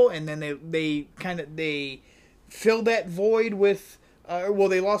Cole, and then they filled that void with.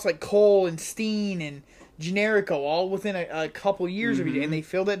 They lost like Cole and Steen and Generico all within a couple years of each, and they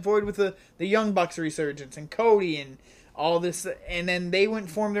filled that void with the Young Bucks resurgence and Cody and all this, and then they went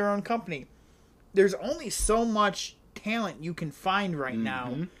and formed their own company. There's only so much talent you can find right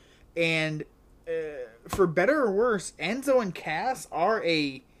now, and for better or worse, Enzo and Cass are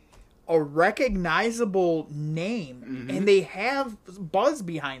a recognizable name, and they have buzz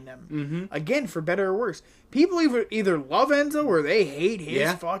behind them. Again, for better or worse, people either love Enzo or they hate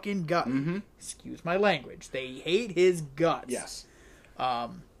his fucking gut. Excuse my language. They hate his guts. Yes.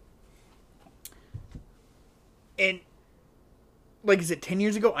 And like I said, 10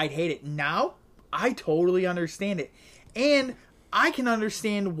 years ago, I'd hate it. Now, I totally understand it. And I can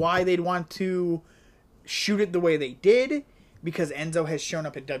understand why they'd want to shoot it the way they did, because Enzo has shown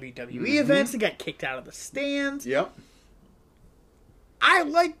up at WWE events and got kicked out of the stands. Yep. I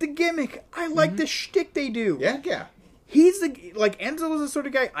like the gimmick. I like the shtick they do. Yeah. he's Enzo is the sort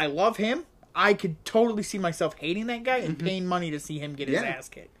of guy, I love him. I could totally see myself hating that guy and paying money to see him get his ass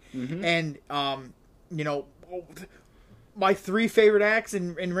kicked. And, my 3 favorite acts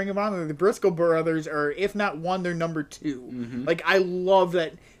in Ring of Honor, the Briscoe brothers, are, if not 1, they're number 2. Like, I love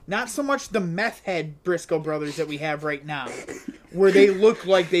that. Not so much the meth head Briscoe brothers that we have right now, where they look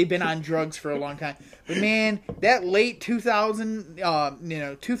like they've been on drugs for a long time. But, man, that late 2000,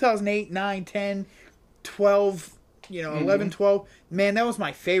 2008, 9, 10, 12... 11, 12. Man, that was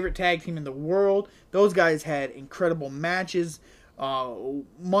my favorite tag team in the world. Those guys had incredible matches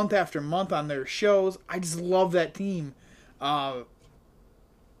month after month on their shows. I just love that team. Now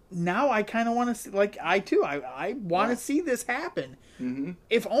I kind of want to see, I want to see this happen.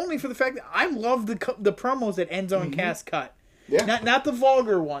 If only for the fact that I love the promos that Enzo and Cass cut. Yeah. Not the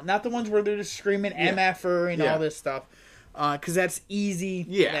vulgar one. Not the ones where they're just screaming MFer and all this stuff. Because that's easy.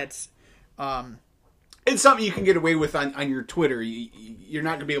 Yeah. That's... it's something you can get away with on your Twitter. You're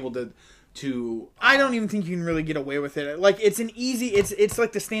not going to be able to I don't even think you can really get away with it. Like, it's an easy... It's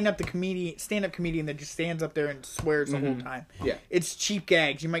like the stand-up comedian that just stands up there and swears the whole time. Yeah. It's cheap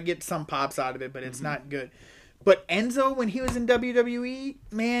gags. You might get some pops out of it, but it's not good. But Enzo, when he was in WWE,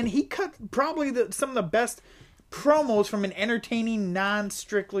 man, he cut probably some of the best promos from an entertaining,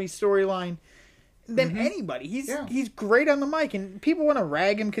 non-strictly storyline than anybody. He's great on the mic, and people want to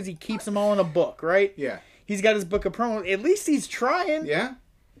rag him because he keeps them all in a book, right? Yeah. He's got his book of promos. At least he's trying. Yeah.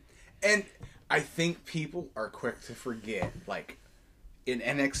 And I think people are quick to forget, like, in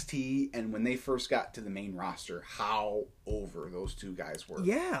NXT and when they first got to the main roster, how over those 2 guys were.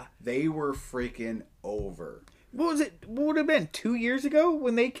 Yeah. They were freaking over. What was it? What would it have been? 2 years ago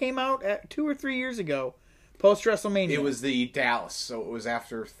when they came out? 2 or 3 years ago. Post-WrestleMania. It was the Dallas, so it was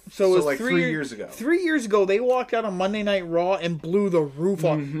after... So it was like 3 years ago. 3 years ago, they walked out on Monday Night Raw and blew the roof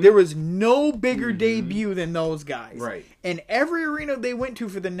off. There was no bigger debut than those guys. Right. And every arena they went to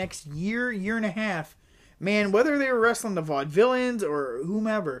for the next year and a half, man, whether they were wrestling the Vaudevillains or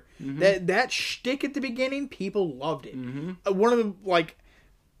whomever, that shtick at the beginning, people loved it. One of the,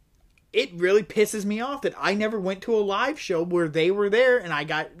 it really pisses me off that I never went to a live show where they were there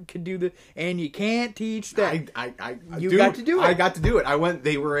and could do and you can't teach that. You got to do it. I got to do it.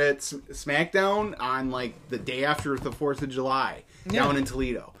 They were at SmackDown on the day after the 4th of July down in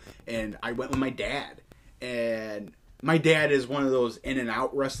Toledo. And I went with my dad. And my dad is one of those in and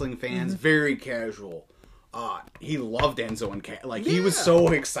out wrestling fans, very casual. He loved Enzo and Cass. He was so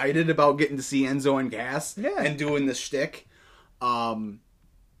excited about getting to see Enzo and Cass and doing the shtick.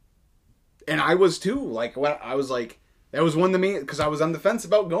 And I was too. I was that was one of the main, because I was on the fence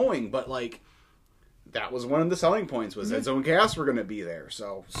about going, but that was one of the selling points was Enzo and Cass were going to be there.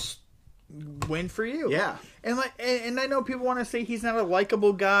 So win for you. Yeah. And and I know people want to say he's not a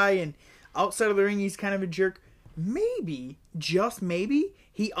likable guy and outside of the ring he's kind of a jerk. Maybe, just maybe,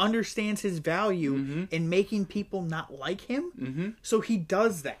 he understands his value in making people not like him. So he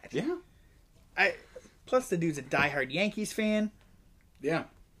does that. Yeah. Plus the dude's a diehard Yankees fan. Yeah.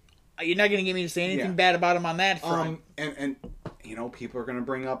 You're not going to get me to say anything bad about him on that front. And people are going to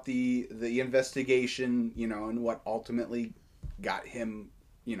bring up the investigation, and what ultimately got him,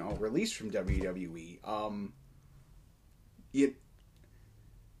 released from WWE.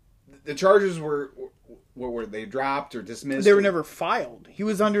 The charges were they dropped or dismissed? They were never filed. He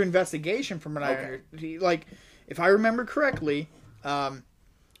was under investigation from what I understand. If I remember correctly,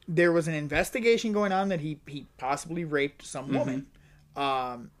 there was an investigation going on that he possibly raped some woman.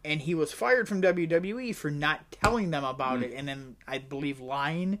 And he was fired from WWE for not telling them about it, and then I believe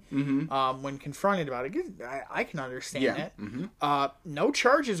lying when confronted about it. I can understand that. No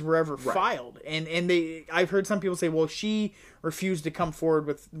charges were ever filed, and I've heard some people say, well, she refused to come forward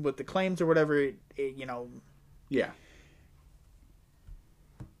with the claims or whatever. Yeah.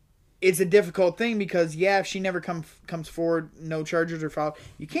 It's a difficult thing because, if she never comes forward, no charges are filed.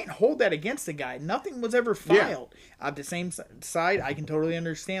 You can't hold that against the guy. Nothing was ever filed. At the same side, I can totally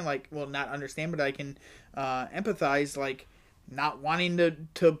understand, not understand, but I can empathize, not wanting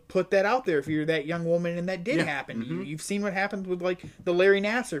to put that out there if you're that young woman and that did happen. You've seen what happens with, the Larry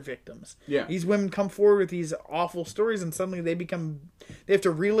Nassar victims. Yeah. These women come forward with these awful stories and suddenly they have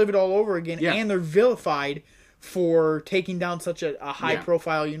to relive it all over again, and they're vilified for taking down such a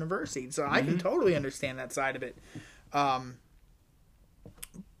high-profile university. So I can totally understand that side of it.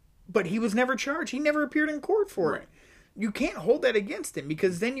 But he was never charged. He never appeared in court for it. You can't hold that against him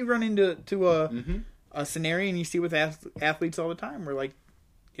because then you run into a scenario, and you see with athletes all the time where,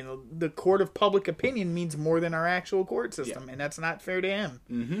 the court of public opinion means more than our actual court system, and that's not fair to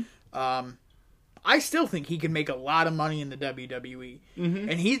him. I still think he could make a lot of money in the WWE. Mm-hmm.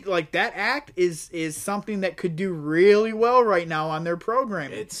 And he like that act is something that could do really well right now on their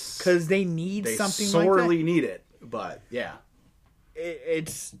programming. It's because they need something like that. They sorely need it, but yeah.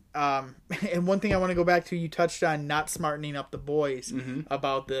 It's and one thing I want to go back to, you touched on not smartening up the boys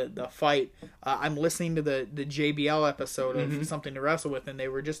about the fight. I'm listening to the JBL episode of Something to Wrestle With, and they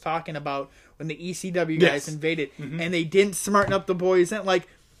were just talking about when the ECW guys invaded and they didn't smarten up the boys. And like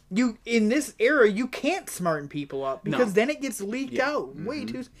you in this era, you can't smarten people up because then it gets leaked out way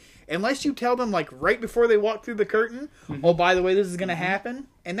too. Unless you tell them like right before they walk through the curtain, oh, by the way, this is going to happen.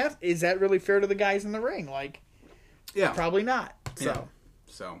 And is that really fair to the guys in the ring? Like, probably not.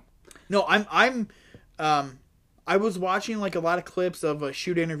 So no, I was watching like a lot of clips of a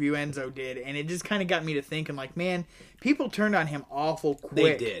shoot interview Enzo did, and it just kind of got me to thinking like, man, people turned on him awful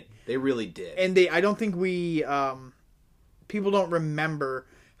quick. They really did. And I don't think people don't remember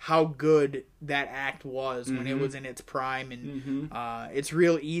how good that act was when it was in its prime, and it's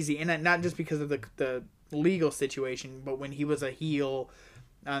real easy, and not just because of the legal situation, but when he was a heel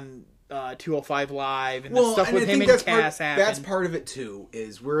on 205 Live and the stuff with him and Cass happened. That's part of it too.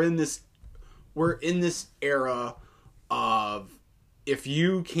 Is we're in this era of if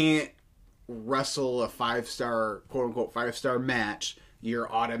you can't wrestle a 5-star, quote unquote 5-star match, you're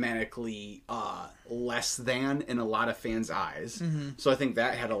automatically less than in a lot of fans' eyes. So I think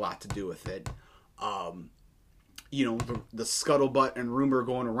that had a lot to do with it. You know, the scuttlebutt and rumor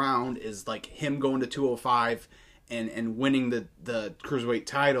going around is like him going to 205 and winning the Cruiserweight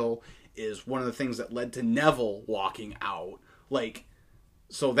title is one of the things that led to Neville walking out. Like,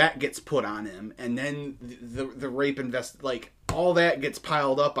 so that gets put on him, and then the rape like all that gets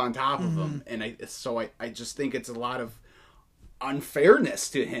piled up on top of him, and I just think it's a lot of unfairness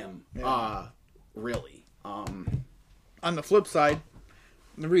to him. Really. On the flip side,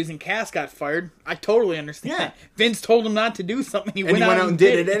 the reason Cass got fired, I totally understand. Vince told him not to do something, he went out and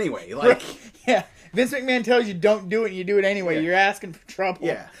did it anyway. Like, Vince McMahon tells you don't do it, and you do it anyway. You're asking for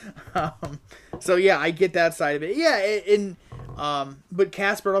trouble. So I get that side of it. But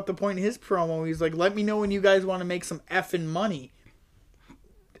Cass brought up the point in his promo. He's like, "Let me know when you guys want to make some effing money."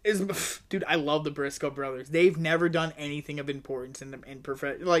 Dude, I love the Briscoe brothers. They've never done anything of importance in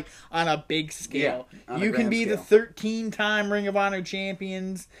like on a big scale. You can be the 13-time Ring of Honor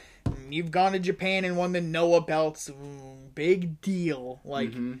champions. You've gone to Japan and won the Noah belts. Big deal.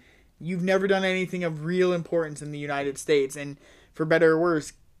 Like. You've never done anything of real importance in the United States, and for better or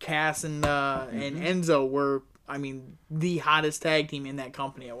worse, Cass and Enzo were, I mean, the hottest tag team in that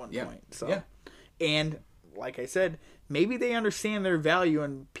company at one point. So, and like I said, maybe they understand their value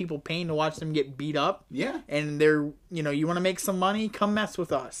and people paying to watch them get beat up. And they're, you want to make some money? Come mess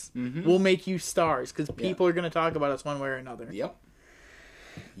with us. We'll make you stars because people are going to talk about us one way or another.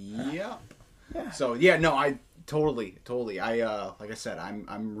 So no, I. Totally. I like I said,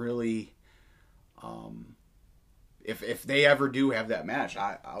 I'm really, if they ever do have that match,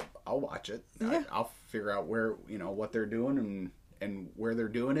 I'll watch it. I'll figure out where what they're doing and where they're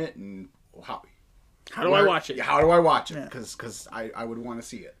doing it and how do I watch it? How do I watch it? Because I would want to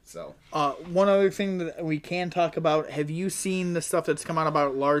see it. So one other thing that we can talk about: have you seen the stuff that's come out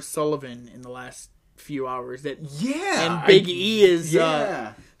about Lars Sullivan in the last few hours? That and Big E is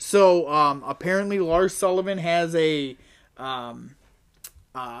So apparently Lars Sullivan has a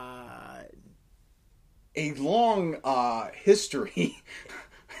long history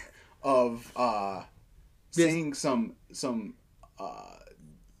of saying some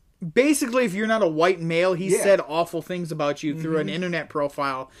basically, if you're not a white male, he said awful things about you through an internet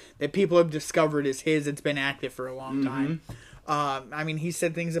profile that people have discovered is his. It's been active for a long time. I mean, he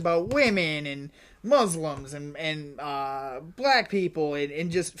said things about women and Muslims and black people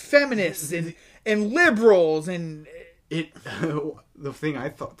and just feminists and liberals and the thing I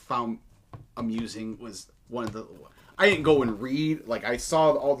found amusing was one of the. I didn't go and read, like I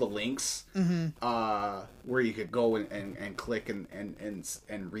saw all the links where you could go and click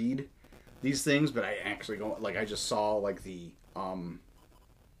and read these things, but I actually I just saw like the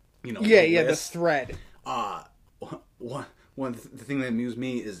the thread. The thing that amused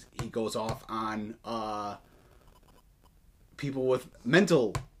me is he goes off on people with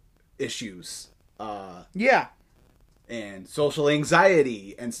mental issues. And social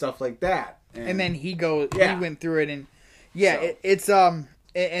anxiety and stuff like that. And then he went through it and it's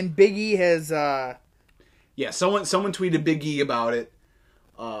and Big E has someone tweeted Big E about it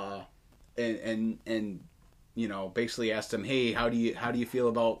and basically asked him, "Hey, how do you feel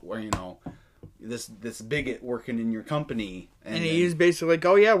about where this bigot working in your company?" And he's basically like,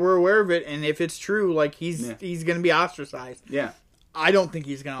 "Oh yeah, we're aware of it, and if it's true, like he's going to be ostracized." I don't think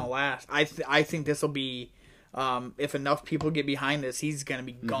he's gonna last. I think this will be, if enough people get behind this, he's gonna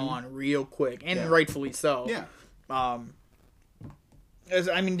be gone real quick, and rightfully so. Yeah.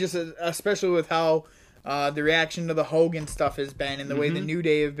 Especially with how the reaction to the Hogan stuff has been, and the way the New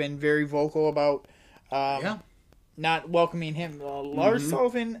Day have been very vocal about not welcoming him. Lars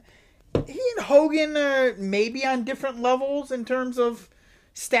Sullivan, he and Hogan are maybe on different levels in terms of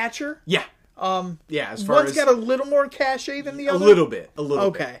stature. Yeah. As far one's got a little more cachet than the other. A little bit.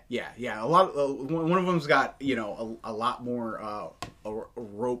 Okay. Yeah. A lot. One of them's got a lot more a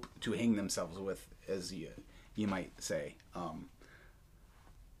rope to hang themselves with, as you might say.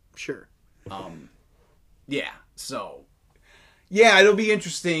 Sure. Yeah. So. Yeah, it'll be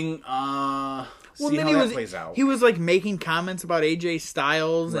interesting. See how that plays out. He was like making comments about AJ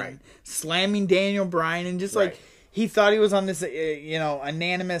Styles and slamming Daniel Bryan, and just like he thought he was on this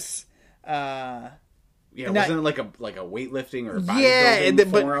anonymous. Wasn't it like a weightlifting or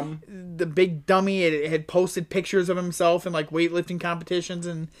bodybuilding forum? The big dummy had posted pictures of himself in like weightlifting competitions,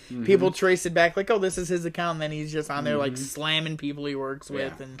 and people traced it back like, oh, this is his account, and then he's just on there like slamming people he works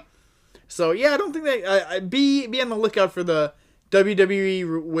with, and so I don't think that be on the lookout for the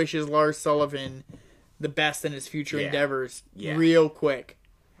WWE wishes Lars Sullivan the best in his future endeavors real quick.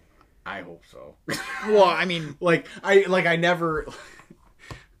 I hope so. Well, I mean, I never.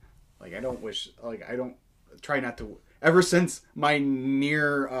 I don't try not to. Ever since my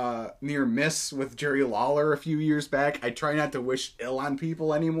near miss with Jerry Lawler a few years back, I try not to wish ill on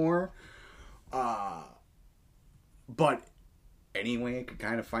people anymore. But anyway, I could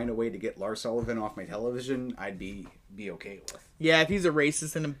kind of find a way to get Lars Sullivan off my television, I'd be okay with. Yeah, if he's a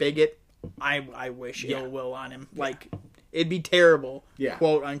racist and a bigot, I wish ill will on him. It'd be terrible,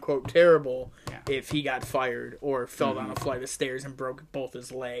 quote unquote terrible, if he got fired or fell down a flight of stairs and broke both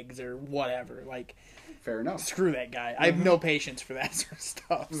his legs or whatever. Fair enough. Screw that guy. I have no patience for that sort of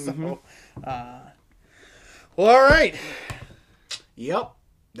stuff. So, well, all right. Yep,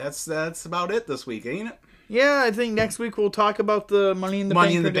 that's about it this week, ain't it? Yeah, I think next week we'll talk about the Money in the Bank.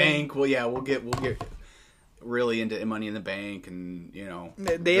 Money in the Bank. Well, yeah, we'll get really into Money in the Bank, and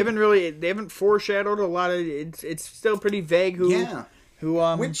they haven't foreshadowed a lot of it's still pretty vague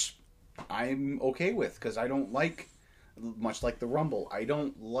which I'm okay with, because I don't like, much like the Rumble, I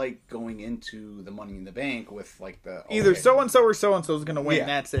don't like going into the Money in the Bank with either so and so or so and so is going to win.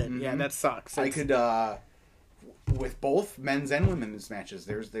 That's it. Yeah, that sucks. I could with both men's and women's matches.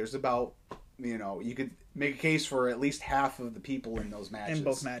 There's about you could make a case for at least half of the people in those matches. In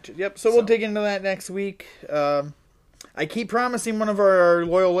both matches. Yep. So we'll dig into that next week. I keep promising one of our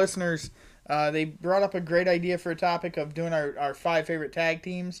loyal listeners, they brought up a great idea for a topic of doing our 5 favorite tag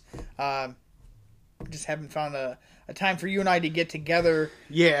teams. Just haven't found a time for you and I to get together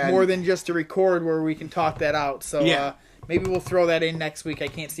more than just to record where we can talk that out. So maybe we'll throw that in next week. I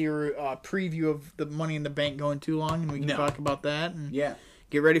can't see a preview of the Money in the Bank going too long, and we can talk about that. And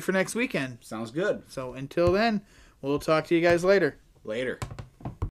get ready for next weekend. Sounds good. So until then, we'll talk to you guys later. Later.